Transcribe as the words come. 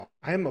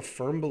I am a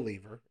firm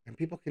believer, and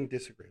people can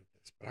disagree with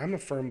this, but I'm a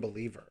firm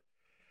believer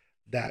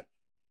that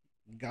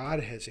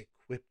God has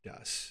equipped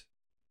us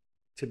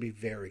to be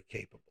very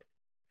capable.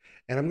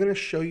 And I'm going to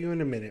show you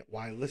in a minute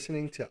why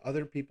listening to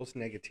other people's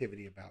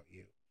negativity about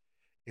you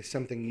is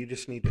something you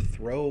just need to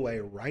throw away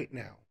right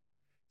now,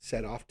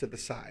 set off to the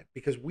side,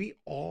 because we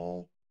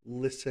all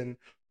listen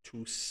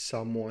to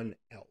someone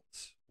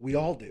else. We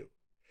all do.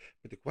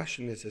 But the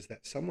question is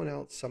that someone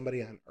else,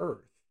 somebody on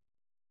earth,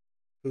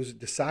 who's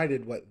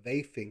decided what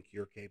they think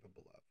you're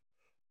capable of?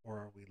 Or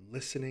are we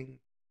listening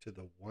to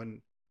the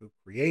one who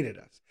created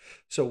us?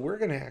 So we're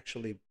going to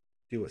actually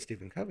do what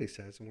Stephen Covey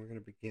says, and we're going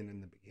to begin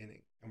in the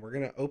beginning. And we're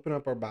going to open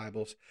up our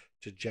Bibles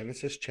to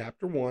Genesis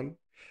chapter 1,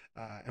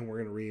 and we're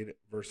going to read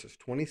verses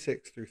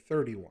 26 through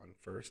 31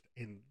 first.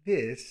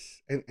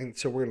 And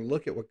so we're going to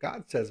look at what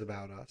God says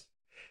about us,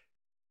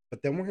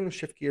 but then we're going to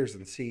shift gears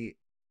and see,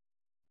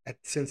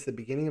 since the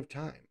beginning of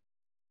time,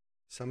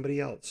 somebody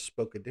else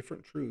spoke a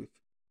different truth,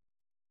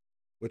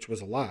 which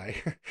was a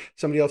lie.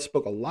 Somebody else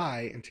spoke a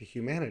lie into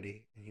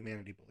humanity, and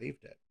humanity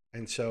believed it.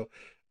 And so,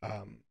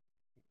 um,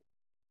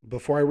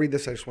 before I read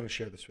this, I just want to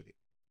share this with you.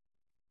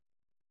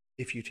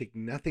 If you take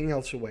nothing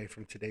else away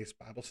from today's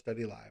Bible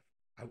study live,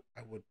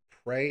 I would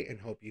pray and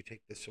hope you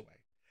take this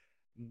away.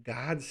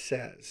 God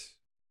says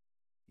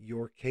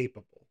you're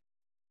capable,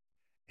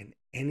 and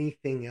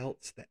anything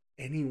else that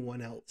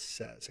anyone else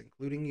says,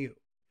 including you,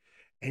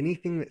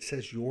 anything that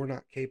says you're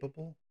not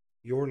capable,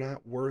 you're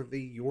not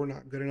worthy, you're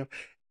not good enough,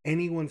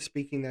 anyone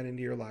speaking that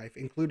into your life,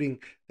 including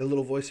the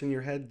little voice in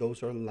your head,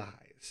 those are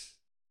lies.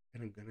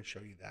 And I'm going to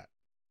show you that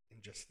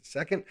in just a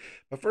second.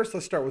 But first,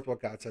 let's start with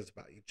what God says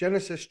about you.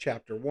 Genesis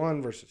chapter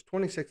 1, verses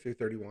 26 through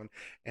 31.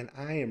 And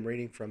I am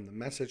reading from the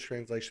Message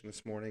translation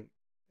this morning.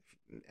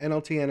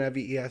 NLT,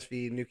 NIV,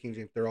 ESV, New King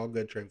James, they're all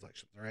good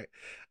translations, all right?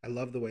 I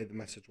love the way the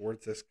Message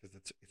words this because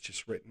it's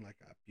just written like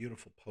a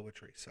beautiful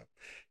poetry. So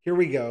here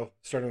we go,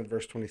 starting with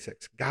verse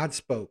 26. God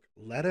spoke,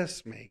 "Let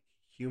us make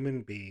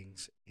human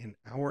beings in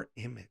our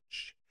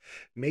image,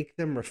 make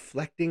them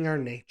reflecting our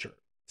nature,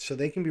 so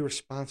they can be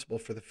responsible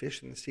for the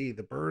fish in the sea,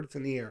 the birds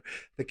in the air,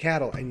 the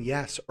cattle, and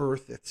yes,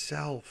 earth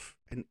itself,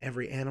 and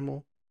every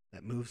animal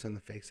that moves on the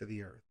face of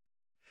the earth."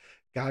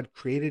 God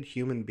created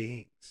human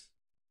beings.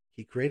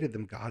 He created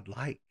them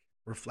godlike,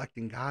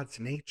 reflecting God's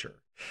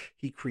nature.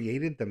 He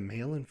created them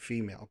male and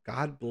female.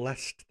 God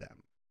blessed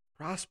them.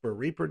 Prosper,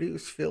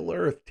 reproduce, fill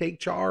earth, take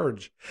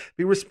charge,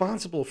 be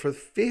responsible for the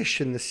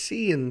fish in the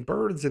sea and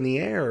birds in the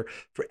air,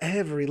 for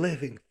every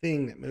living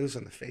thing that moves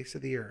on the face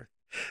of the earth.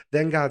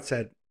 Then God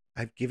said,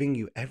 I've given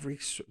you every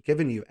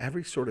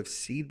sort of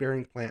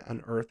seed-bearing plant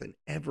on earth and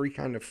every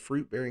kind of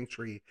fruit-bearing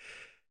tree,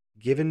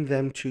 given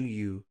them to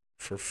you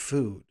for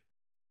food.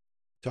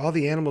 To all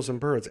the animals and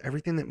birds,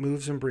 everything that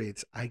moves and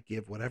breathes, I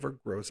give whatever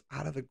grows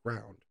out of the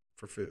ground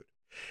for food.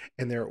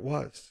 And there it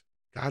was.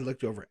 God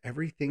looked over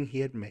everything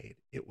he had made.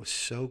 It was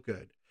so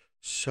good,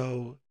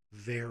 so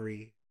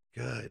very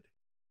good.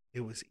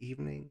 It was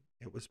evening,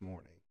 it was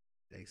morning,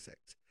 day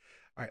 6.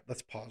 All right,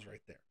 let's pause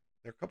right there.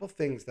 There are a couple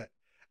things that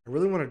I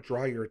really want to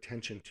draw your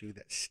attention to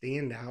that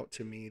stand out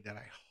to me that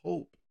I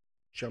hope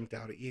jumped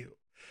out at you.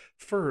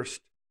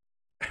 First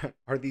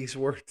are these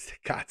words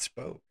that God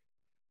spoke.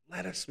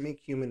 Let us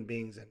make human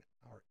beings in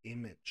our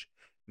image,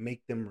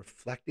 make them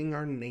reflecting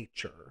our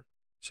nature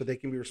so they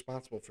can be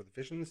responsible for the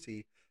fish in the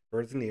sea,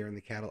 birds in the air, and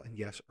the cattle, and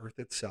yes, earth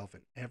itself,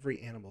 and every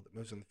animal that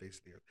moves on the face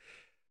of the earth.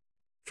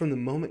 From the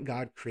moment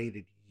God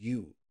created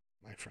you,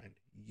 my friend,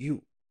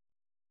 you,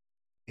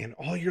 and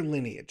all your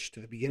lineage to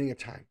the beginning of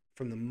time,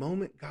 from the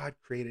moment God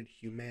created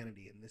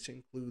humanity, and this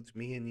includes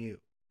me and you,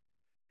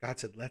 God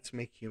said, let's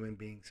make human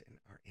beings in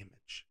our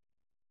image.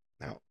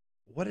 Now,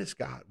 what is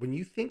God? When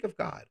you think of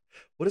God,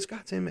 what is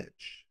God's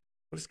image?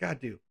 What does God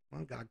do?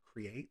 Well, God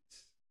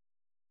creates.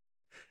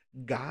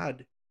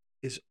 God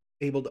is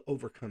able to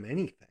overcome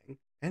anything,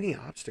 any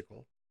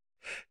obstacle.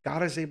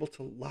 God is able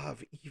to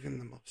love even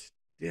the most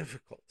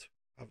difficult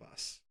of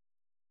us,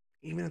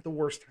 even at the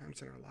worst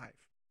times in our life.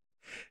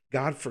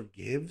 God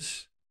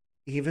forgives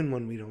even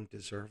when we don't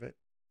deserve it.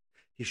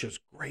 He shows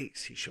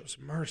grace. He shows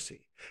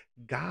mercy.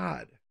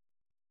 God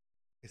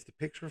is the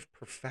picture of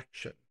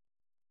perfection.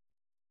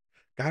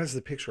 God is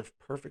the picture of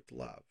perfect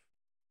love.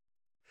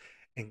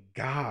 And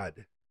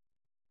God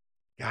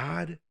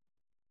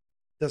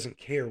doesn't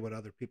care what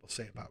other people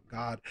say about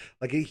God.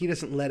 Like he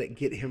doesn't let it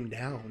get him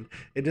down.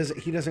 He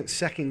doesn't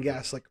second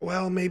guess like,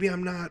 well, maybe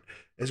I'm not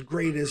as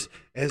great as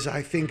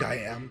I think I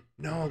am.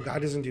 No,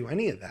 God doesn't do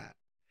any of that.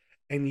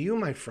 And you,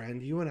 my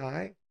friend, you and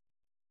I,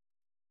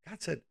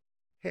 God said,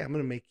 hey, I'm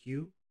going to make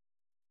you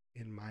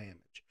in my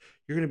image.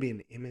 You're going to be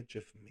an image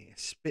of me, a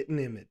spitting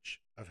image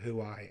of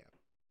who I am,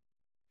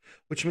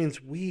 which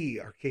means we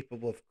are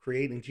capable of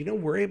creating. Do you know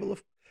we're able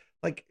to,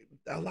 like,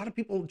 a lot of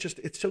people just,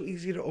 it's so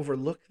easy to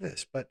overlook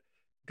this, but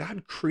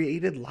God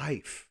created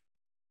life.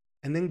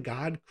 And then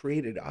God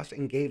created us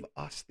and gave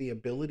us the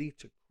ability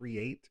to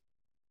create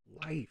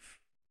life.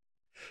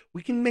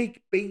 We can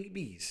make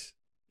babies,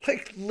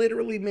 like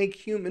literally make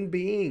human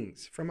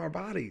beings from our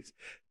bodies.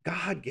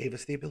 God gave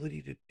us the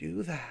ability to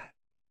do that.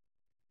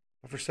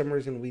 But for some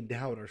reason, we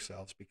doubt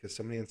ourselves because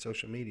somebody on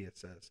social media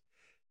says,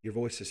 your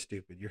voice is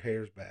stupid, your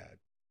hair's bad,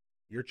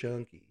 you're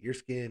chunky, you're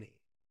skinny,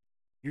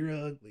 you're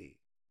ugly,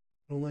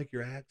 I don't like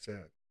your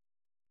accent.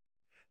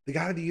 The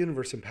God of the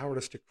universe empowered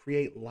us to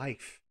create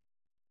life.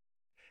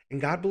 And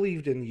God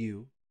believed in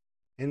you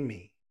and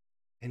me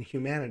and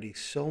humanity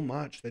so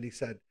much that he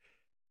said,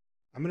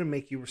 I'm going to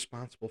make you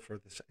responsible for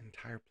this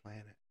entire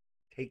planet.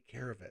 Take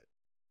care of it.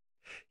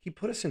 He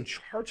put us in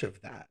charge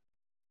of that.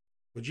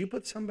 Would you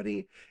put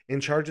somebody in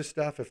charge of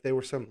stuff if they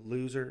were some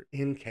loser,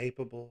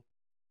 incapable,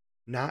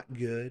 not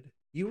good?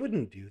 You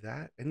wouldn't do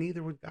that, and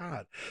neither would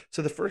God.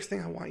 So the first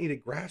thing I want you to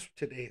grasp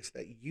today is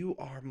that you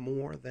are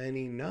more than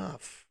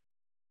enough.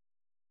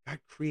 God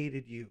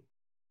created you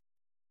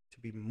to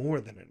be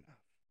more than enough.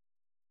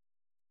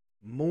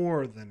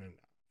 More than enough.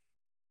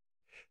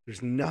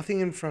 There's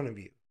nothing in front of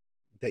you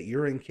that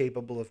you're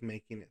incapable of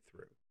making it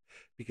through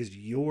because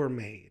you're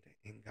made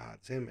in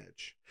God's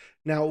image.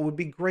 Now, it would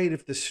be great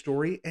if the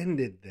story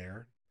ended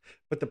there,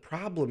 but the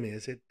problem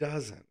is it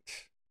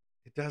doesn't.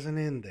 It doesn't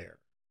end there.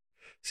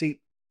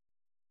 See,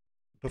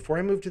 before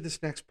I move to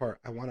this next part,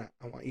 I want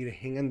you to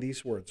hang on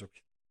these words,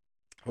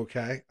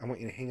 okay? I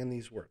want you to hang on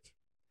these words.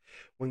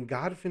 When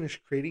God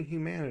finished creating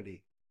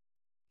humanity,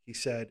 he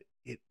said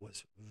it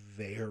was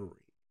very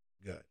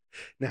good.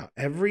 Now,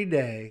 every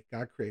day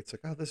God creates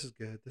like, oh, this is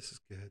good, this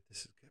is good, this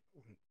is good.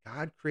 But when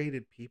God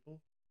created people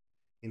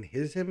in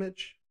his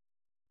image,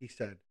 he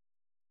said,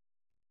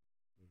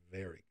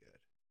 very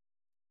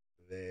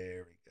good,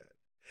 very good.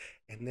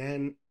 And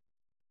then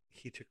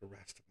he took a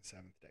rest on the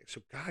seventh day.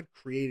 So God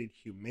created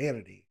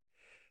humanity,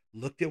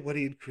 looked at what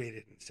he had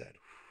created and said,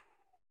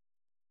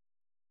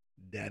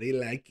 Daddy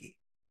likey,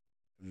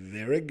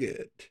 very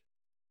good,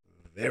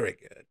 very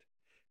good.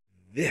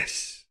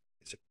 This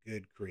is a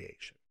good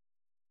creation.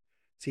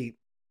 See,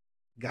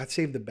 God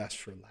saved the best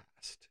for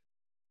last.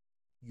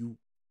 You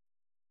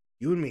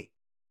and me,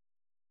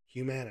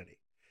 humanity.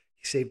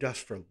 He saved us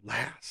for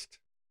last.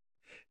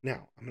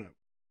 Now, I'm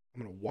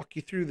gonna walk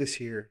you through this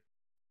here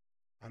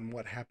on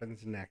what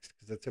happens next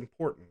because it's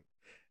important.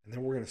 And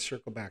then we're going to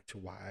circle back to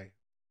why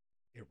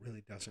it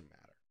really doesn't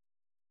matter.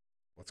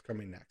 What's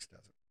coming next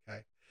doesn't,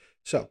 okay?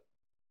 So,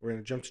 we're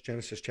going to jump to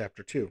Genesis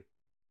chapter 2.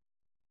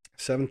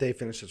 Seventh day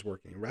finishes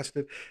working. He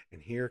rested,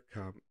 and here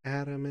come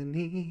Adam and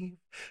Eve,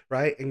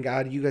 right? And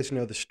God, you guys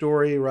know the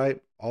story,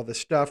 right? All this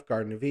stuff,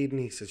 Garden of Eden.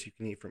 He says you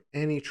can eat from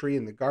any tree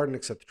in the garden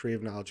except the tree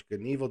of knowledge of good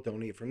and evil.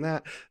 Don't eat from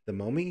that. The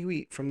moment you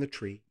eat from the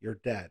tree, you're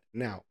dead.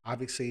 Now,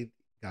 obviously,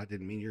 God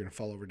didn't mean you're going to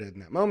fall over dead in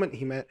that moment.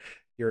 He meant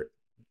you're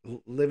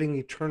living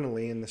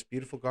eternally in this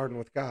beautiful garden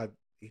with God.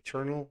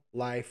 Eternal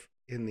life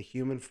in the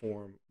human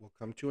form will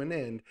come to an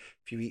end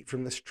if you eat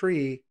from this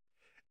tree.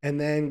 And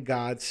then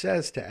God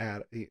says to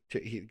Adam,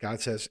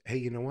 God says, hey,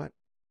 you know what?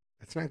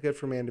 It's not good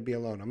for man to be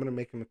alone. I'm going to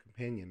make him a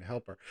companion, a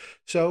helper.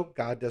 So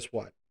God does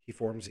what? He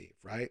forms Eve,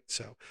 right?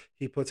 So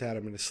he puts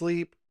Adam into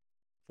sleep,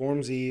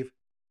 forms Eve.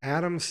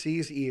 Adam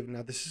sees Eve.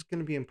 Now, this is going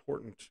to be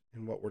important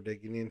in what we're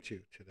digging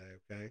into today,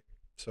 okay?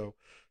 So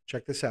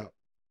check this out.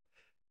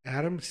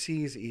 Adam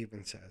sees Eve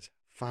and says,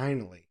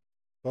 finally,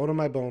 bone of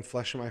my bone,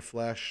 flesh of my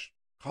flesh,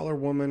 call her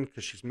woman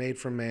because she's made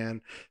from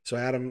man. So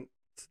Adam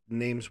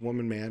names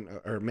woman man,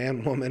 or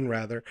man woman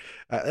rather.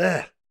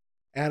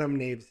 Adam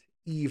names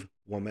Eve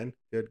woman.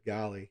 Good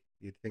golly,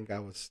 you'd think I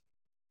was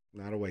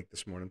not awake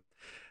this morning.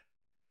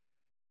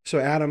 So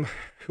Adam,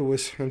 who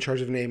was in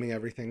charge of naming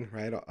everything,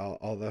 right,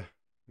 all the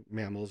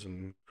mammals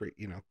and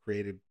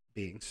created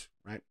beings,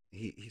 right?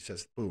 He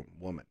says, boom,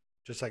 woman,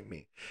 just like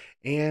me.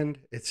 And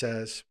it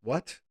says,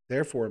 what?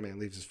 Therefore, a man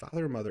leaves his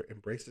father and mother,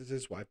 embraces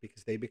his wife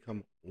because they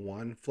become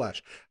one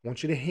flesh. I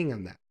want you to hang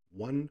on that.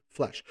 One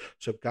flesh.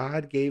 So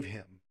God gave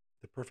him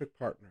the perfect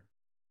partner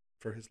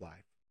for his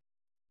life.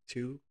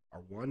 Two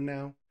are one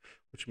now,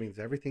 which means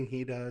everything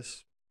he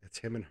does, it's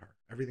him and her.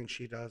 Everything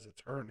she does,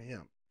 it's her and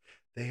him.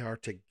 They are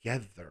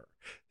together.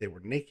 They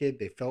were naked.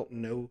 They felt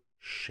no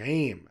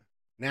shame.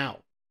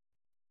 Now,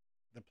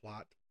 the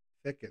plot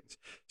thickens.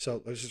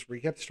 So let's just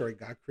recap the story.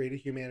 God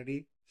created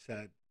humanity,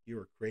 said, you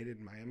were created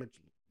in my image,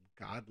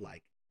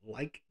 God-like,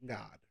 like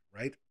God,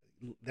 right?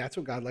 That's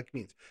what God-like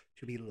means,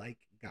 to be like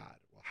God.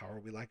 Well, how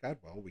are we like God?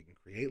 Well, we can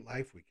create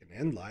life, we can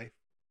end life.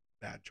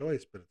 Bad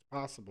choice, but it's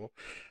possible.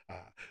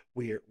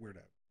 We're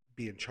to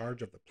be in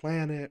charge of the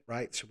planet,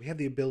 right? So we have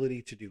the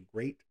ability to do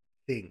great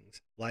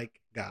things like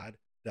God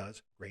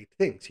does great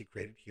things. He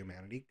created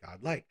humanity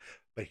God-like.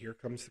 But here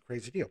comes the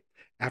crazy deal.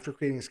 After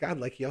creating us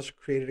God-like, he also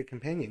created a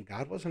companion.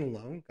 God wasn't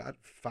alone. God,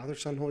 Father,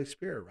 Son, Holy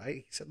Spirit, right?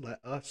 He said, let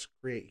us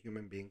create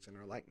human beings in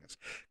our likeness.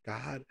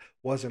 God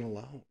wasn't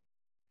alone.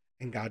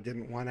 And God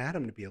didn't want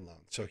Adam to be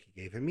alone. So he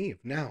gave him Eve.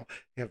 Now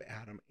you have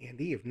Adam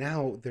and Eve.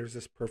 Now there's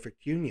this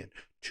perfect union.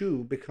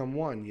 Two become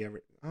one.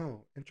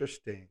 Oh,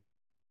 interesting.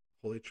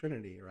 Holy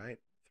Trinity, right?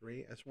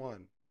 Three as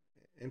one.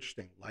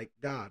 Interesting. Like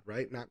God,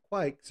 right? Not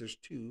quite, because there's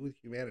two with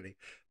humanity,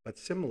 but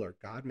similar.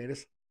 God made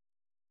us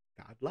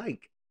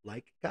God-like,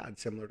 like God,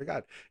 similar to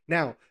God.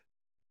 Now,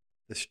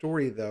 the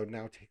story, though,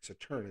 now takes a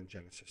turn in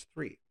Genesis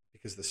 3,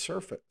 because the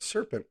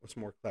serpent was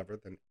more clever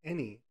than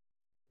any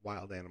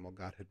wild animal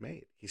God had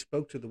made. He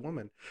spoke to the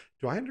woman,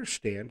 "Do I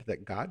understand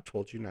that God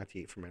told you not to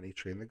eat from any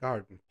tree in the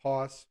garden?"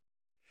 Pause.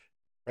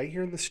 Right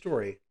here in the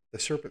story, the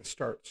serpent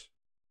starts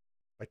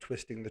by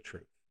twisting the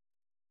truth.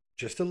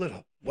 Just a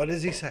little. What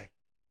does he say?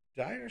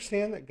 Did I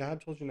understand that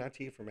God told you not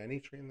to eat from any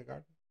tree in the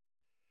garden?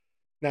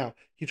 Now,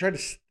 he tried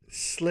to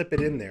slip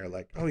it in there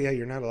like, "Oh, yeah,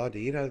 you're not allowed to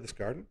eat out of this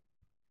garden."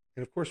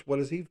 And of course, what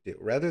does Eve do?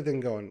 Rather than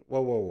going,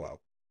 "Whoa, whoa,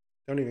 whoa,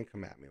 don't even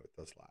come at me with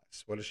those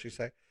lies." What does she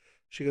say?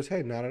 She goes,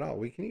 "Hey, not at all.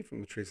 We can eat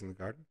from the trees in the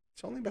garden.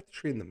 It's only about the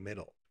tree in the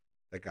middle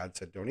that God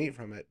said, don't eat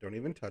from it, don't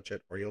even touch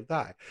it, or you'll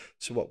die."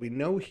 So what we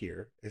know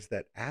here is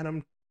that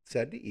Adam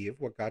said to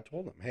Eve what God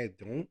told him. Hey,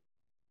 don't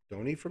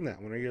eat from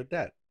that one or you're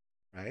dead,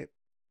 right?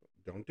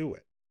 Don't do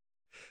it.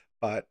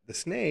 But the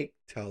snake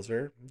tells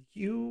her,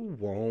 "You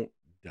won't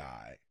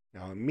die."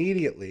 Now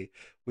immediately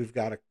we've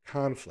got a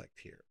conflict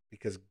here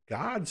because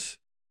God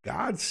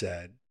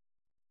said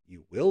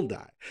you will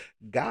die.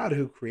 God,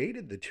 who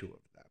created the two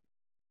of them,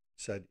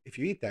 said, if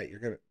you eat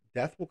that,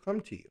 death will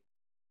come to you.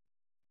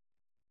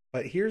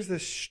 But here's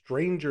this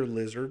stranger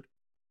lizard,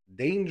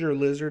 danger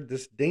lizard,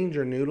 this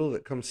danger noodle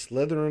that comes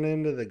slithering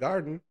into the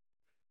garden.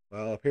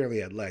 Well, apparently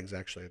he had legs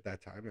actually at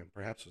that time, and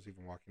perhaps was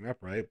even walking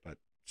upright, but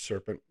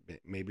serpent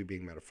maybe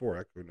being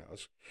metaphoric, who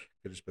knows?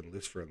 Could have just been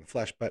Lucifer in the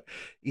flesh. But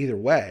either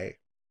way,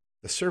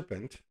 the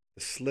serpent,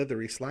 the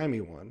slithery, slimy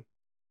one,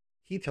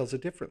 he tells a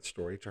different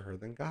story to her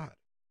than God.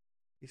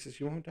 He says,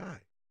 you won't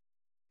die.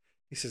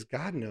 He says,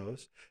 God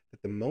knows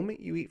that the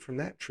moment you eat from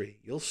that tree,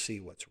 you'll see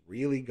what's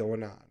really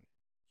going on.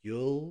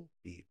 You'll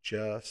be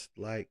just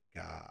like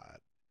God,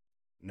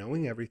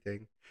 knowing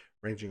everything,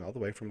 ranging all the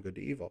way from good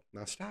to evil.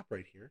 Now stop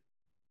right here.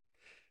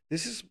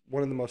 This is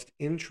one of the most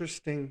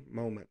interesting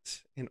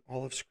moments in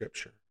all of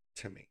Scripture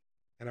to me.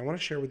 And I want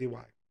to share with you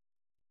why.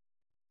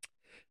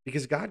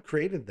 Because God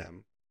created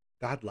them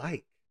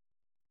God-like.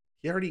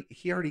 He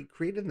already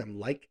created them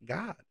like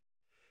God.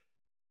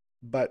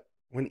 But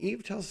when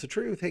Eve tells the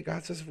truth, hey,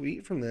 God says if we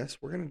eat from this,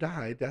 we're going to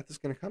die. Death is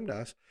going to come to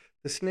us.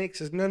 The snake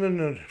says, no, no,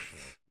 no, no.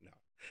 No.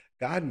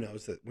 God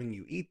knows that when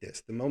you eat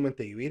this, the moment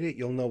that you eat it,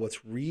 you'll know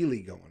what's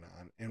really going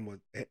on,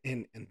 and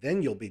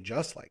then you'll be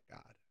just like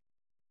God.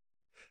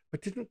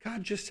 But didn't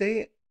God just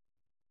say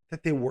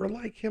that they were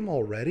like him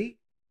already?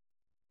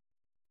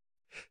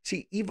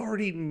 See, Eve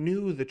already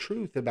knew the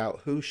truth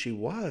about who she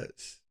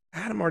was.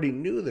 Adam already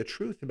knew the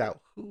truth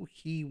about who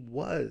he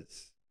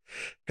was.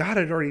 God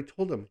had already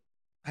told him,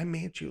 I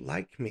made you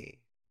like me.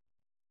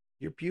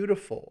 You're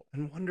beautiful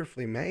and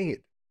wonderfully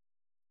made.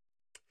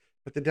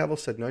 But the devil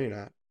said, no, you're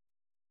not.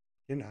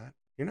 You're not.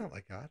 You're not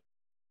like God.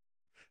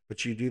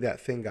 But you do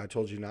that thing God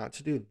told you not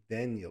to do,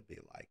 then you'll be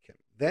like him.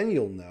 Then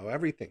you'll know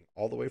everything,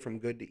 all the way from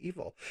good to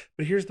evil.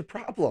 But here's the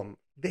problem.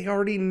 They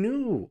already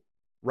knew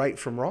right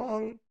from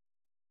wrong.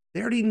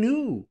 They already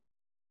knew.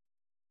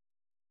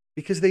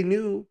 Because they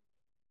knew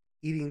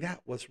eating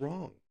that was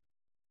wrong.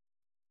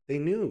 They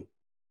knew.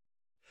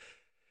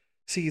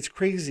 See, it's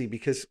crazy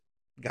because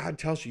God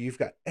tells you you've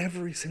got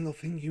every single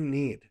thing you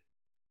need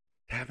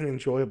to have an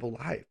enjoyable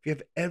life. You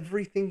have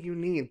everything you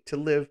need to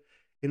live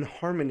in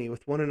harmony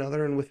with one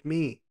another and with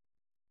me.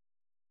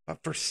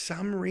 But for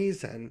some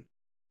reason,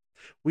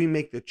 we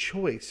make the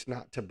choice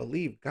not to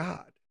believe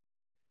God.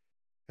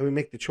 And we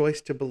make the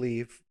choice to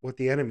believe what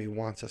the enemy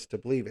wants us to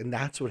believe. And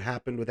that's what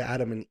happened with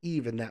Adam and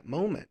Eve in that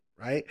moment,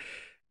 right?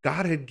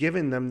 God had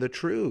given them the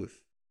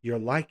truth. You're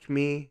like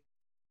me.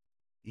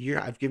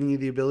 I've given you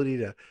the ability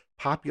to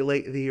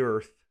populate the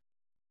earth.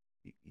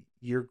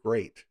 You're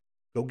great.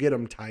 Go get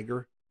them,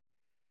 tiger.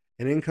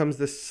 And in comes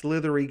this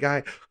slithery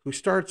guy who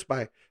starts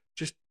by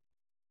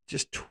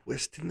just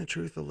twisting the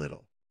truth a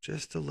little,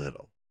 just a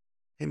little.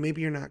 Hey,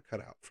 maybe you're not cut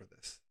out for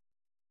this,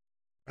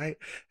 right?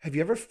 Have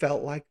you ever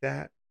felt like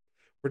that?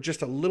 Where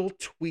just a little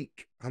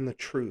tweak on the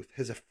truth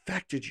has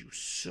affected you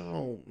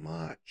so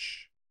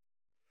much?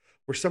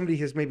 Where somebody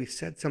has maybe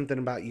said something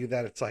about you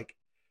that it's like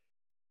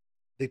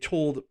they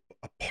told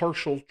a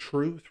partial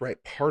truth,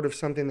 right? Part of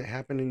something that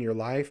happened in your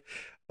life,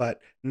 but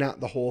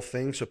not the whole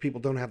thing. So people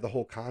don't have the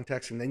whole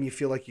context. And then you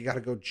feel like you got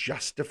to go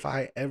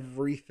justify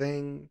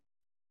everything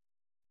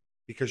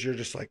because you're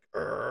just like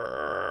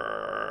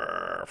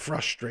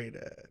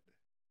frustrated.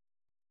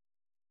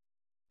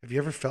 Have you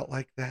ever felt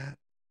like that?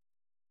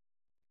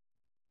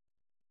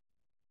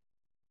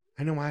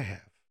 I know I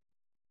have.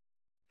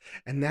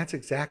 And that's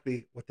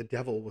exactly what the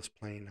devil was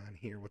playing on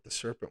here, what the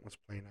serpent was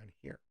playing on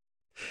here.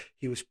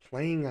 He was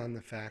playing on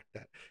the fact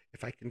that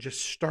if I can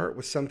just start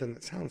with something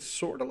that sounds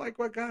sort of like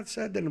what God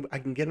said, then I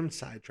can get him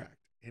sidetracked.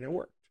 And it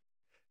worked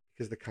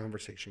because the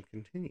conversation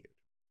continued,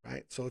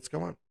 right? So let's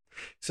go on.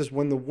 It says,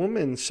 when the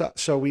woman saw,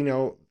 so we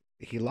know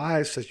he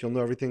lies, says you'll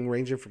know everything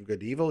ranging from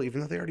good to evil,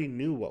 even though they already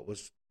knew what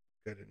was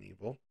good and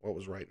evil, what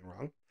was right and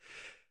wrong.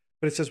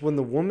 But it says, when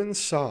the woman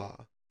saw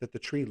that the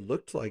tree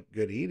looked like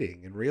good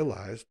eating and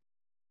realized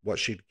what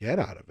she'd get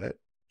out of it,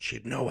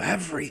 she'd know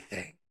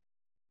everything.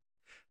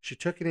 She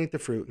took and ate the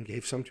fruit and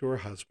gave some to her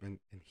husband,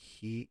 and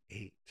he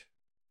ate.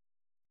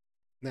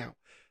 Now,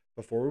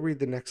 before we read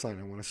the next line,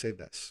 I want to say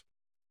this.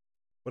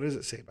 What does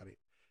it say, buddy?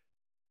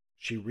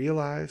 She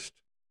realized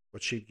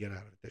what she'd get out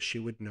of it, that she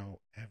would know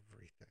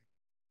everything.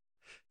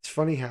 It's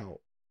funny how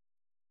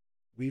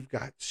we've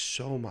got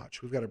so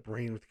much. We've got a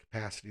brain with the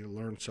capacity to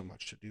learn so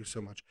much, to do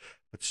so much,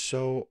 but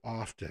so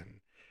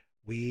often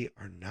we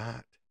are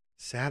not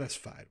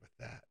satisfied with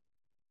that.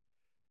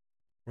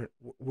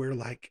 We're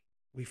like,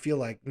 we feel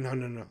like,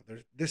 no,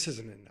 this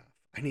isn't enough.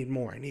 I need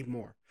more. I need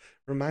more.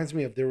 Reminds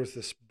me of, there was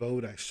this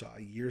boat I saw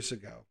years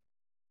ago,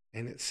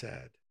 and it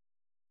said,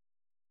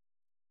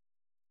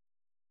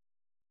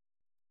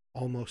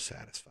 almost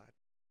satisfied.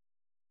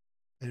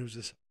 And it was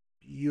this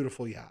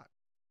beautiful yacht.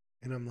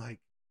 And I'm like,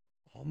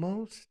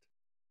 almost?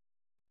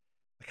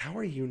 Like, how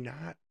are you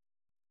not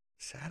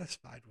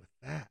satisfied with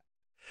that?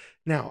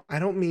 Now, I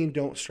don't mean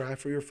don't strive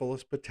for your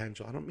fullest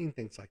potential. I don't mean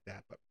things like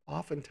that. But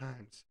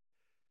oftentimes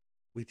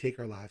we take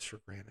our lives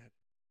for granted.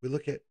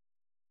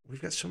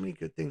 We've got so many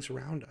good things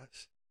around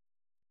us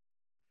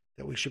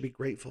that we should be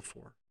grateful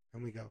for.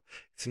 And we go,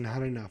 it's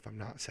not enough. I'm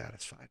not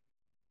satisfied.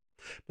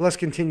 But let's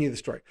continue the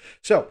story.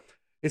 So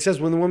it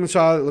says, when the woman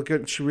saw it, look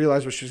at, she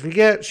realized what she was going to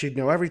get. She'd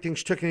know everything.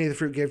 She took any of the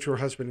fruit, gave it to her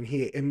husband, and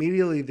he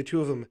immediately, the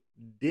two of them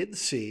did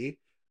see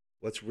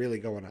what's really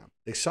going on.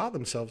 They saw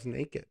themselves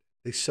naked.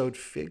 They sewed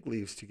fig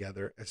leaves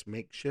together as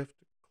makeshift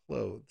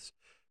clothes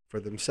for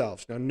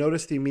themselves. Now,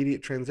 notice the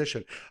immediate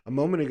transition. A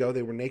moment ago,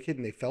 they were naked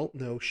and they felt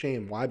no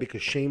shame. Why?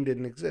 Because shame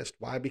didn't exist.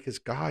 Why? Because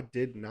God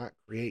did not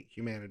create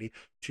humanity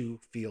to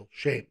feel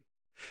shame.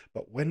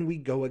 But when we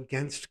go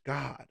against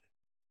God,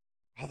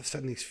 all of a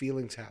sudden these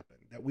feelings happen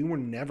that we were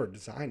never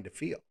designed to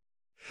feel,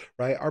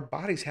 right? Our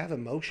bodies have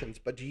emotions,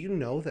 but do you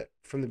know that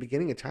from the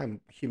beginning of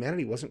time,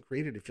 humanity wasn't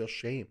created to feel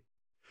shame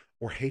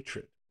or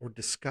hatred or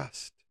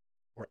disgust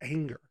or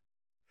anger?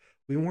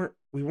 We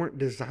weren't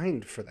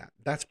designed for that.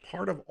 That's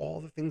part of all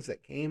the things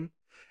that came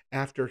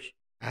after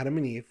Adam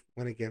and Eve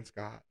went against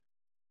God.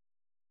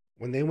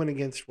 When they went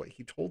against what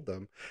he told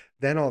them,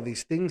 then all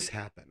these things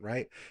happen,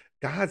 right?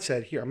 God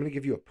said, here, I'm going to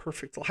give you a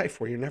perfect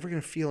life where you're never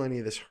going to feel any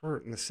of this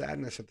hurt and the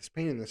sadness and this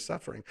pain and this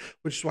suffering,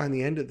 which is why in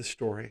the end of the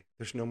story,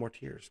 there's no more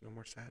tears, no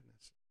more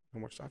sadness, no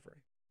more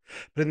suffering.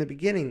 But in the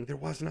beginning, there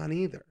was none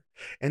either.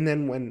 And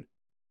then when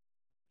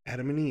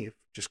Adam and Eve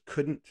just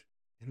couldn't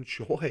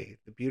enjoy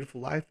the beautiful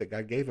life that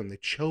God gave them, they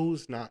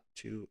chose not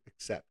to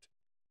accept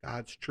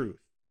God's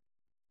truth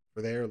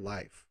for their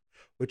life,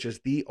 which is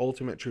the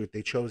ultimate truth.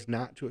 They chose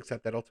not to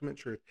accept that ultimate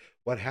truth.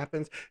 What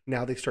happens?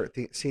 Now they start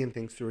seeing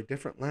things through a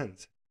different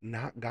lens,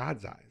 not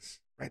God's eyes,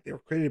 right? They were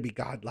created to be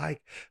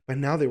God-like, but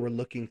now they were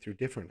looking through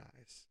different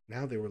eyes.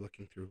 Now they were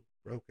looking through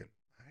broken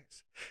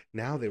eyes.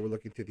 Now they were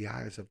looking through the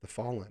eyes of the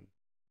fallen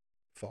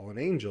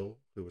angel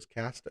who was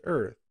cast to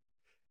earth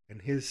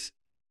and his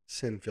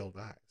sin-filled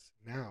eyes.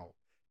 Now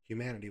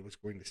humanity was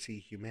going to see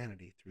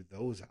humanity through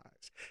those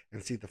eyes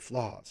and see the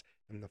flaws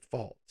and the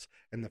faults.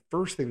 And the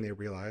first thing they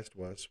realized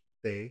was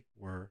they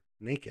were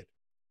naked.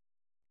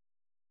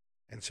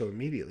 And so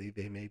immediately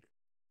they made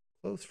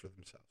clothes for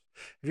themselves.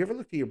 Have you ever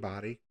looked at your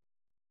body?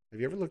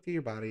 Have you ever looked at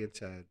your body and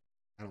said,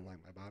 I don't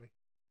like my body?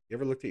 You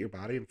ever looked at your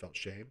body and felt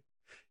shame?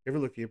 You ever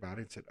looked at your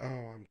body and said, oh,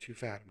 I'm too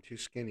fat, I'm too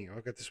skinny, oh,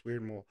 I've got this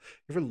weird mole?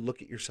 You ever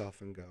look at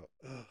yourself and go,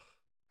 ugh,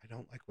 I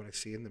don't like what I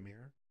see in the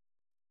mirror?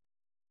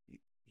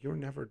 You're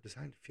never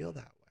designed to feel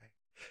that way.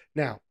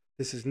 Now,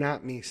 this is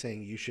not me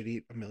saying you should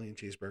eat a million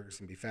cheeseburgers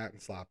and be fat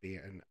and sloppy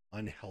and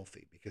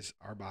unhealthy, because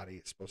our body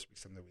is supposed to be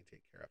something we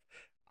take care of.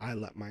 I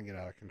let mine get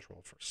out of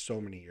control for so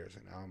many years,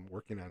 and now I'm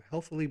working on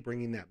healthily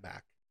bringing that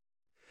back,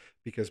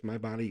 because my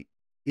body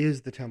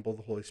is the temple of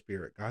the Holy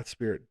Spirit. God's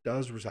Spirit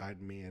does reside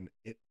in me, and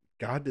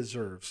God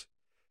deserves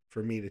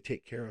for me to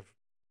take care of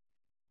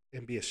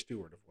and be a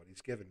steward of what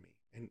he's given me.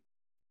 And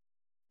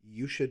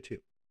you should too.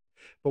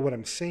 But what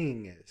I'm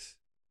saying is,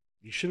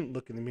 you shouldn't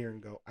look in the mirror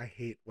and go, I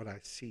hate what I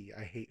see.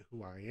 I hate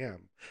who I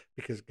am.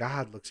 Because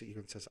God looks at you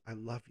and says, I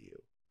love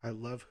you. I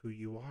love who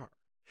you are.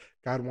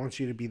 God wants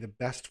you to be the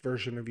best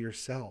version of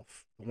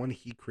yourself, the one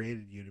he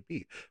created you to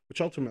be, which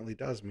ultimately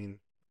does mean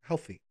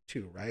healthy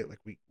too, right? Like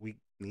we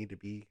need to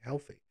be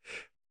healthy.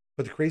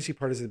 But the crazy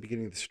part is at the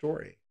beginning of the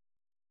story,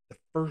 the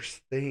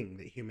first thing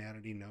that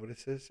humanity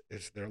notices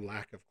is their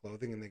lack of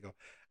clothing, and they go,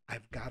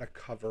 I've got to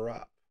cover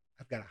up.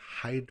 I've got to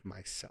hide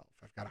myself.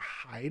 I've got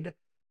to hide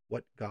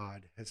what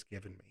God has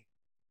given me.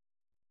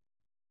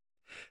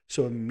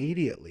 So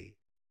immediately,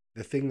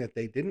 the thing that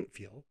they didn't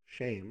feel,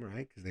 shame,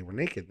 right? Because they were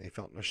naked and they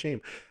felt no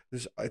shame.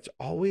 It's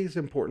always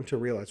important to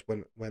realize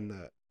when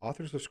the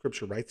authors of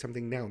Scripture write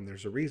something down,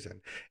 there's a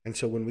reason. And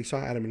so when we saw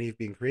Adam and Eve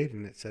being created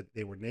and it said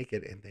they were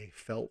naked and they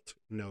felt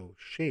no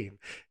shame,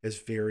 is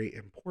very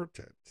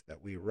important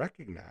that we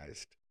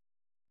recognized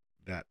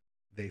that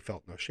they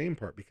felt no shame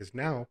part, because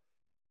now,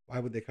 why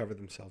would they cover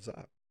themselves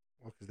up?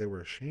 Well, because they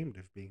were ashamed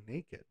of being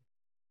naked.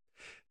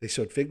 They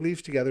sewed fig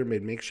leaves together and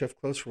made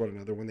makeshift clothes for one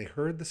another. When they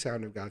heard the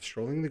sound of God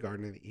strolling in the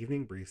garden in the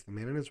evening breeze, the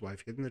man and his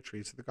wife hid in the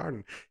trees of the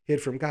garden,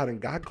 hid from God.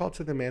 And God called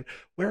to the man,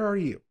 where are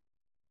you?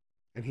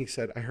 And he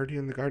said, I heard you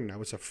in the garden. I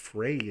was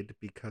afraid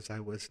because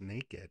I was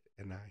naked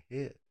and I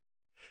hid.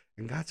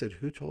 And God said,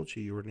 who told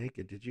you you were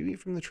naked? Did you eat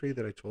from the tree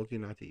that I told you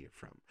not to eat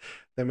from?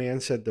 The man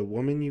said, the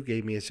woman you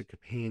gave me as a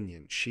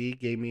companion, she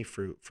gave me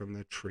fruit from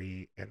the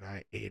tree and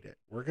I ate it.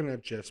 We're going to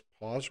just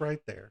pause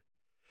right there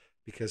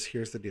because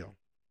here's the deal.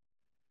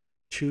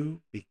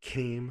 Two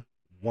became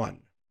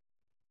one.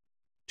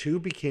 Two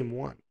became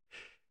one.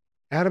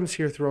 Adam's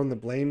here throwing the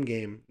blame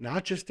game,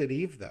 not just at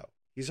Eve, though.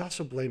 He's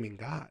also blaming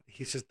God.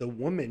 He says, the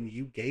woman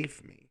you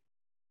gave me,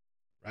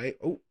 right?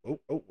 Oh,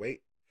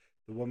 wait.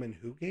 The woman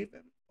who gave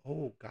him?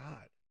 Oh,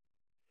 God.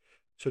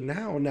 So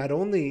now, not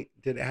only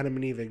did Adam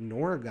and Eve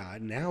ignore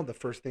God, now the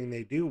first thing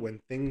they do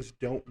when things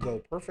don't go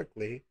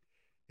perfectly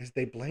is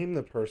they blame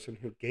the person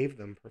who gave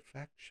them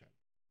perfection.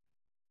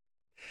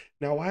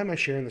 Now, why am I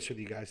sharing this with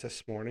you guys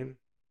this morning?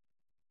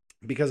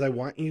 Because I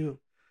want you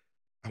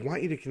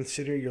to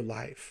consider your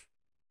life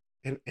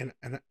and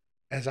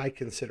as I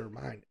consider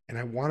mine. And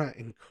I want to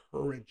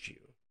encourage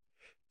you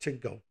to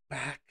go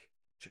back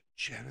to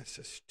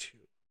Genesis 2.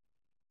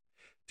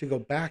 To go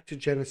back to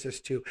Genesis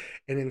 2.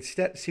 And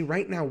instead, see,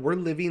 right now we're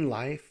living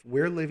life,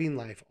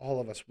 all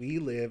of us, we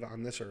live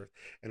on this earth,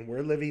 and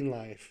we're living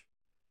life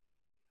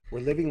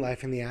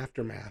in the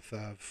aftermath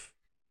of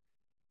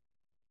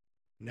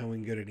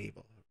knowing good and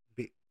evil,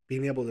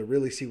 being able to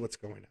really see what's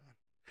going on.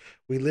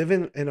 We live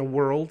in a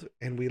world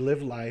and we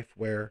live life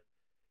where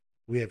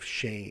we have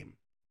shame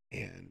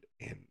and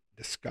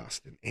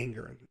disgust and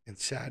anger and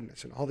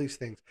sadness and all these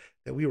things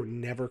that we were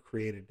never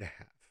created to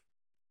have.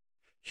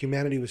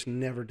 Humanity was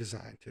never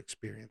designed to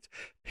experience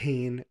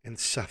pain and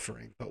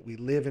suffering, but we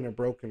live in a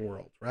broken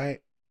world,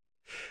 right?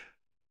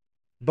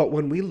 But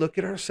when we look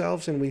at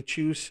ourselves and we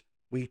choose,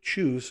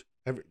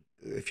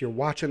 if you're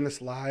watching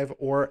this live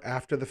or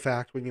after the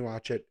fact when you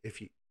watch it,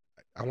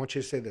 I want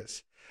you to say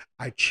this: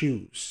 I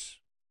choose.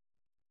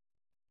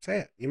 Say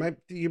it. You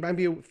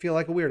might feel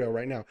like a weirdo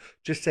right now.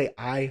 Just say,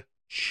 I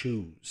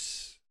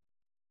choose.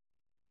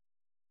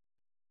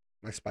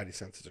 My spidey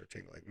senses are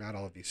tingling. Not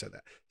all of you said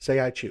that. Say,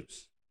 I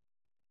choose.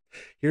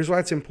 Here's why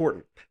it's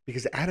important.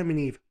 Because Adam and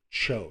Eve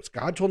chose.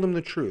 God told them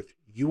the truth.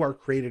 You are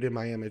created in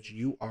my image.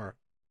 You are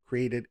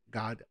created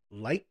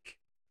God-like.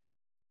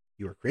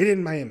 You are created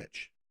in my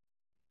image.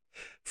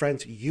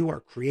 Friends, you are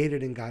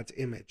created in God's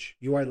image.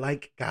 You are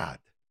like God.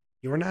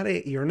 You're not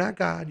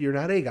God. You're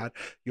not a God.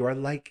 You are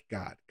like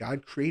God.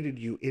 God created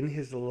you in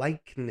his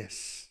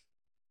likeness.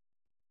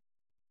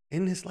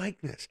 In his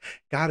likeness.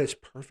 God is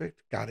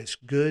perfect. God is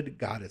good.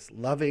 God is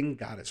loving.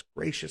 God is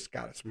gracious.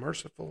 God is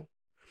merciful.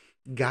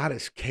 God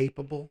is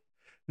capable.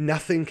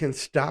 Nothing can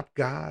stop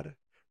God,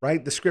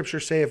 right? The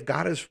scriptures say, if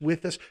God is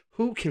with us,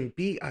 who can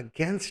be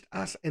against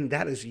us? And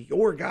that is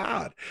your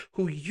God,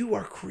 who you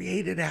are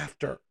created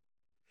after.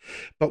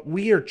 But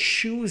we are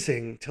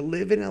choosing to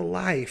live in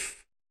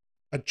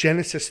a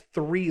Genesis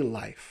 3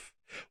 life.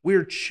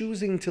 We're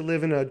choosing to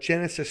live in a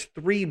Genesis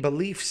 3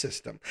 belief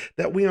system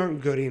that we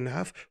aren't good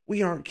enough,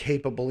 we aren't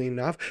capable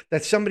enough,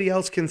 that somebody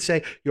else can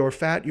say, you're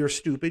fat, you're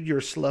stupid,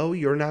 you're slow,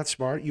 you're not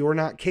smart, you're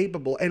not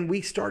capable. And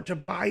we start to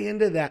buy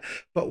into that.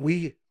 But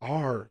we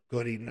are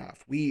good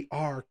enough. We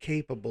are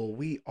capable.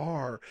 We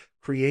are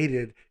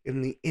created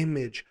in the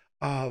image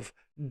of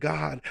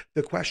God.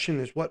 The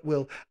question is, what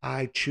will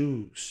I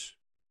choose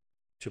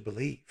to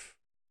believe?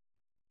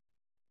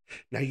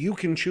 Now, you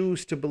can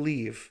choose to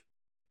believe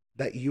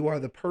that you are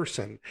the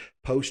person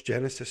post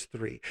Genesis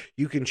 3.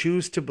 You can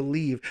choose to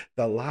believe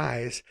the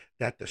lies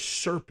that the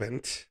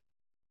serpent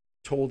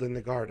told in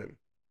the garden.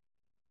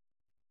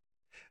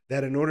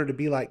 That in order to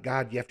be like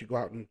God, you have to go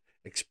out and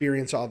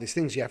experience all these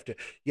things. You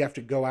have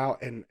to go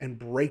out and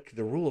break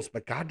the rules.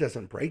 But God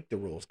doesn't break the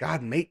rules.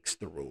 God makes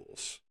the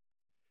rules.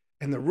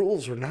 And the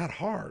rules are not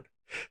hard.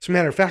 As a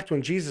matter of fact,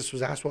 when Jesus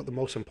was asked what the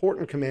most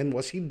important command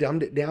was, he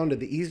dumbed it down to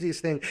the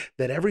easiest thing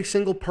that every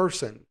single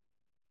person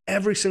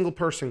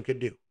could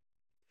do.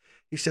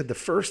 He said the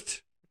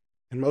first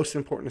and most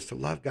important is to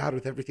love God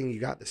with everything you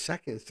got. The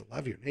second is to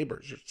love your neighbor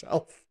as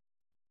yourself.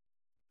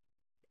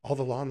 All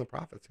the law and the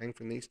prophets hang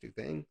from these two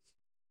things.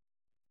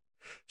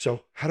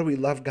 So how do we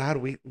love God?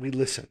 We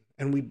listen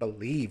and we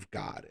believe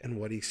God and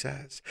what he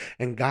says.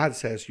 And God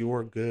says,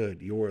 you're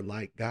good. You're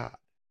like God.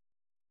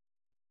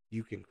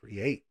 You can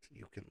create,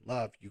 you can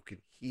love, you can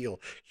heal,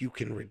 you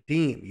can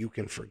redeem, you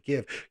can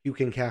forgive, you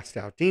can cast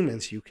out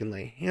demons, you can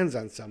lay hands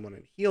on someone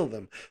and heal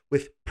them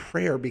with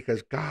prayer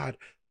because God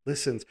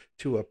listens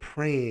to a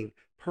praying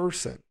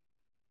person.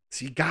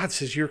 See, God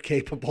says you're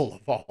capable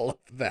of all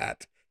of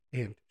that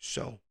and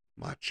so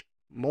much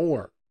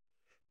more.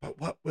 But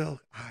what will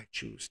I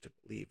choose to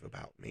believe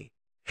about me?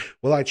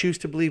 Will I choose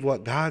to believe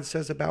what God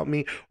says about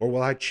me, or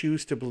will I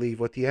choose to believe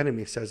what the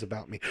enemy says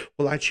about me?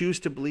 Will I choose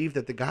to believe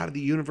that the God of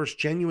the universe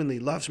genuinely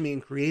loves me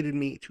and created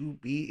me to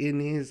be in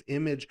his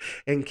image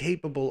and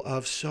capable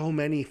of so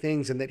many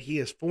things and that he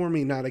is for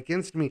me, not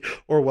against me?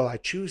 Or will I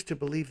choose to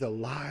believe the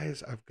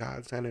lies of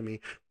God's enemy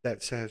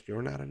that says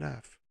you're not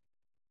enough?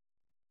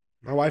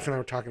 My wife and I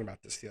were talking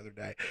about this the other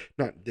day,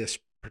 not this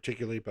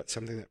particularly, but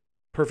something that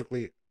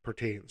perfectly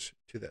pertains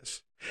to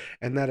this.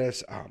 And that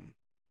is,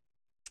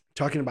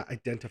 talking about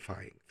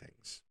identifying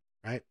things,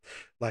 right?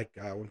 Like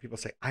when people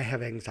say, I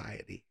have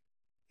anxiety,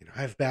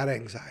 I have bad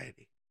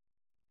anxiety.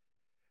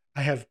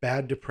 I have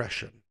bad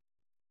depression.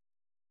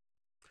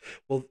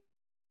 Well,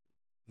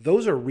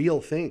 those are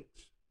real things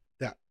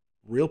that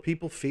real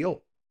people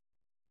feel.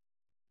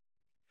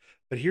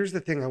 But here's the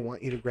thing I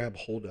want you to grab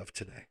hold of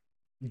today.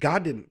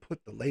 God didn't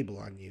put the label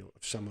on you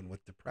of someone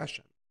with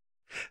depression.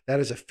 That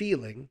is a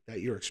feeling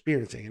that you're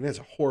experiencing, and it's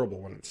a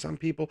horrible one. And some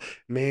people,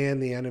 man,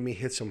 the enemy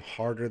hits them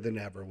harder than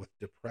ever with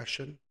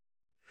depression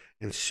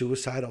and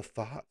suicidal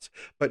thoughts.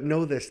 But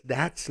know this,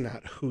 that's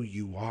not who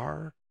you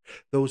are.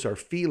 Those are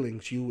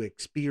feelings you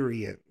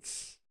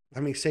experience.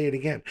 Let me say it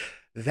again.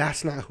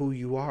 That's not who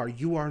you are.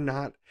 You are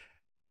not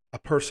a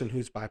person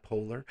who's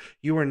bipolar.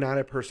 You are not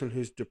a person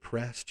who's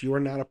depressed. You are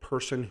not a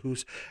person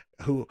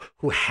who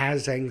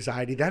has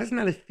anxiety. That is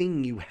not a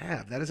thing you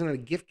have. That is not a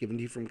gift given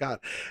to you from God.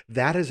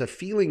 That is a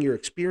feeling you're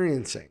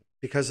experiencing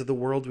because of the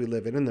world we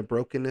live in and the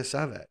brokenness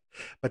of it.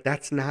 But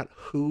that's not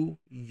who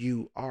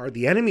you are.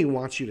 The enemy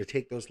wants you to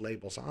take those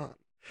labels on.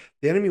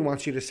 The enemy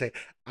wants you to say,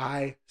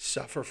 I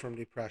suffer from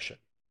depression,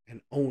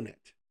 and own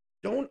it.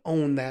 Don't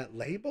own that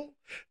label.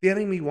 The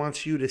enemy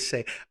wants you to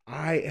say,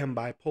 I am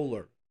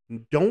bipolar.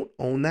 Don't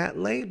own that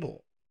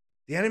label.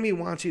 The enemy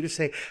wants you to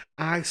say,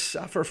 I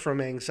suffer from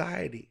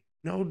anxiety.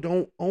 No,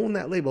 don't own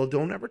that label.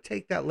 Don't ever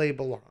take that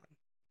label on.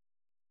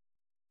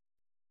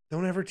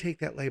 Don't ever take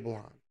that label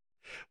on.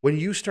 When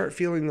you start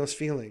feeling those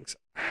feelings,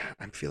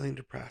 I'm feeling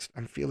depressed,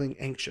 I'm feeling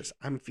anxious,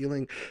 I'm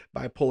feeling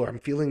bipolar, I'm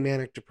feeling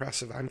manic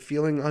depressive, I'm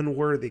feeling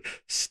unworthy.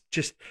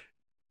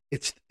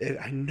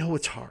 I know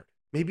it's hard.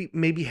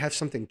 Maybe have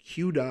something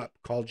queued up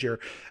called your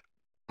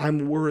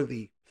I'm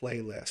worthy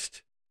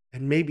playlist.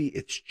 And maybe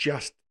it's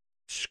just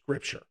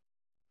scripture.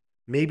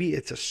 Maybe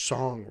it's a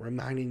song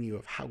reminding you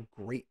of how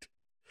great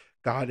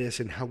God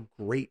is and how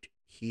great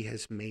he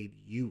has made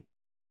you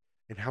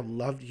and how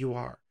loved you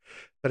are.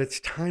 But it's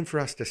time for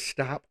us to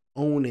stop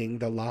owning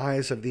the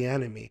lies of the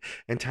enemy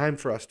and time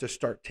for us to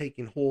start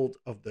taking hold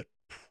of the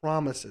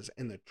promises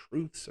and the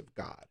truths of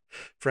God.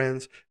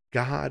 Friends,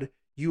 God,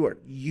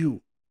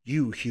 you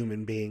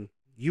human being,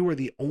 you are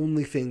the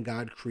only thing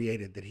God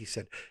created that he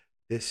said,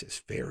 this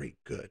is very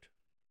good.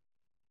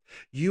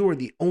 You are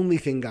the only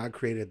thing God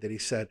created that he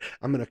said,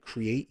 I'm going to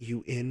create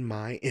you in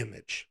my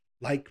image,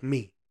 like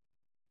me.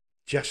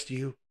 Just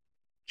you,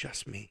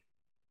 just me.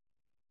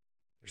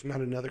 There's not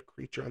another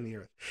creature on the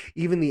earth.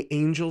 Even the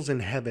angels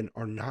in heaven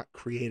are not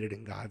created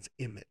in God's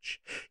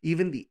image.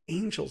 Even the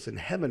angels in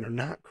heaven are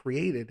not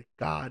created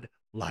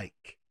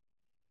God-like.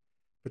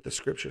 But the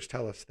scriptures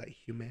tell us that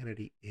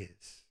humanity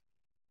is.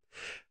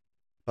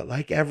 But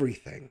like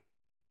everything,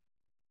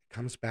 it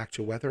comes back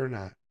to whether or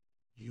not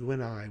you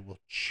and I will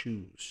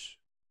choose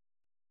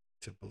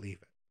to believe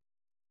it.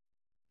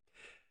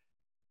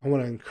 I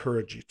want to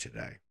encourage you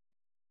today.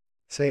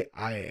 Say,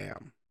 I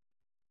am.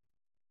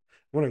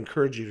 I want to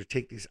encourage you to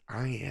take these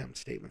I am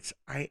statements.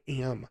 I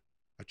am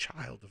a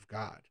child of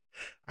God.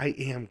 I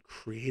am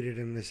created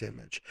in his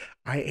image.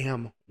 I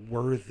am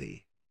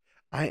worthy.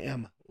 I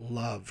am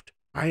loved.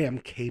 I am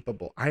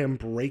capable. I am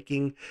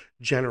breaking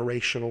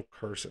generational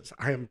curses.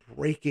 I am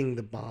breaking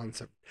the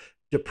bonds of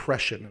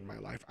depression in my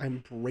life.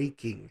 I'm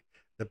breaking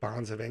the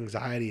bonds of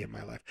anxiety in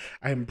my life.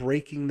 I am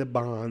breaking the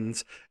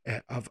bonds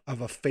of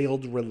a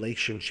failed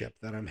relationship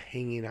that I'm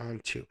hanging on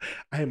to.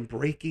 I am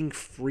breaking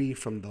free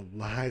from the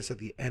lies of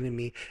the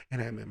enemy,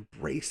 and I'm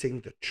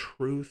embracing the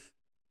truth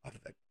of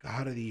the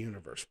God of the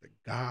universe, the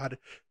God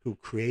who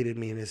created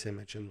me in his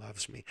image and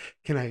loves me.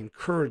 Can I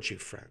encourage you,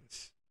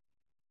 friends?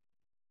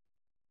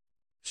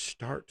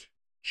 Start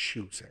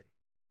choosing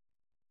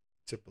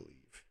to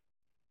believe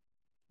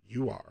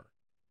you are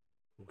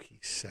who he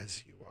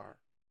says you are.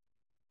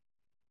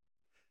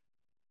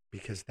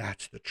 Because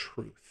that's the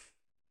truth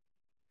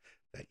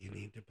that you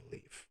need to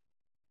believe.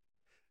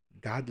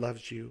 God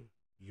loves you.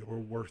 You're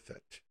worth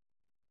it.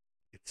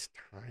 It's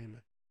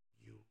time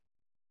you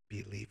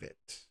believe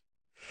it.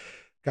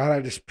 God,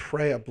 I just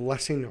pray a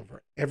blessing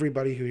over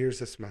everybody who hears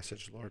this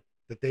message, Lord,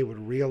 that they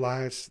would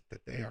realize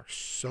that they are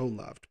so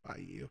loved by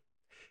you.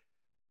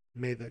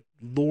 May the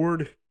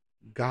Lord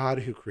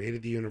God who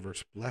created the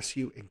universe bless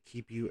you and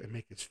keep you and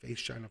make his face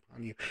shine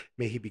upon you.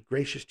 May he be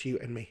gracious to you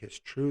and may his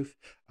truth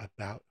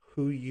about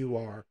who you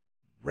are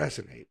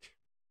resonate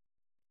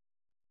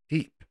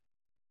deep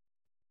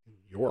in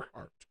your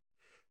heart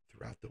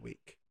throughout the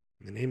week.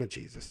 In the name of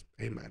Jesus,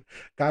 amen.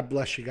 God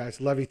bless you guys.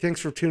 Love you. Thanks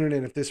for tuning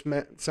in. If this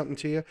meant something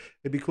to you,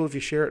 it'd be cool if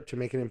you share it to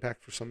make an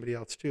impact for somebody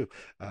else too.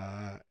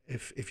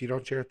 If you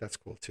don't share it, that's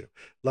cool too.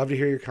 Love to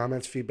hear your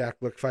comments, feedback.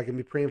 Look, if I can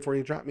be praying for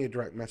you, drop me a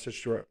direct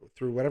message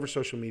through whatever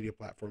social media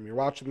platform you're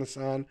watching this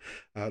on.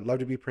 Love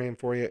to be praying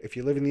for you. If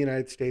you live in the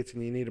United States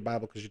and you need a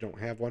Bible because you don't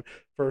have one,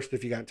 first,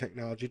 if you got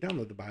technology,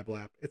 download the Bible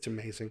app. It's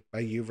amazing.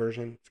 By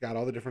YouVersion. It's got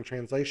all the different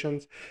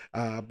translations.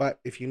 But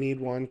if you need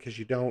one because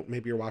you don't,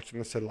 maybe you're watching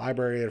this at a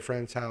library, at a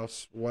friend's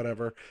house,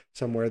 whatever,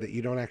 somewhere that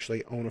you don't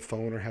actually own a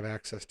phone or have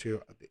access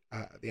to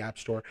the App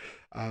Store,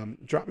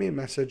 drop me a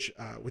message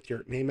with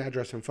your name,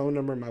 address, and phone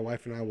number. My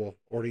wife and I will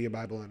order you a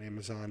Bible on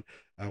Amazon.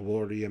 We'll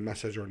order you a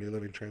Message or a New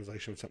Living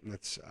Translation, something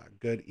that's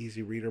good,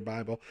 easy reader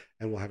Bible,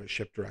 and we'll have it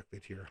shipped directly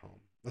to your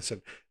home.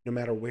 Listen, no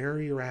matter where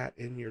you're at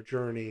in your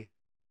journey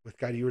with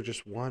God, you are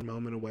just one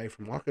moment away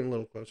from walking a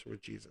little closer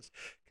with Jesus.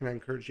 Can I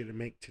encourage you to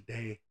make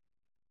today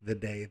the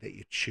day that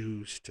you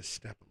choose to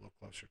step a little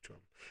closer to Him?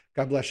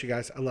 God bless you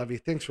guys. I love you.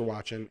 Thanks for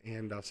watching,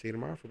 and I'll see you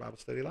tomorrow for Bible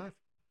Study Live.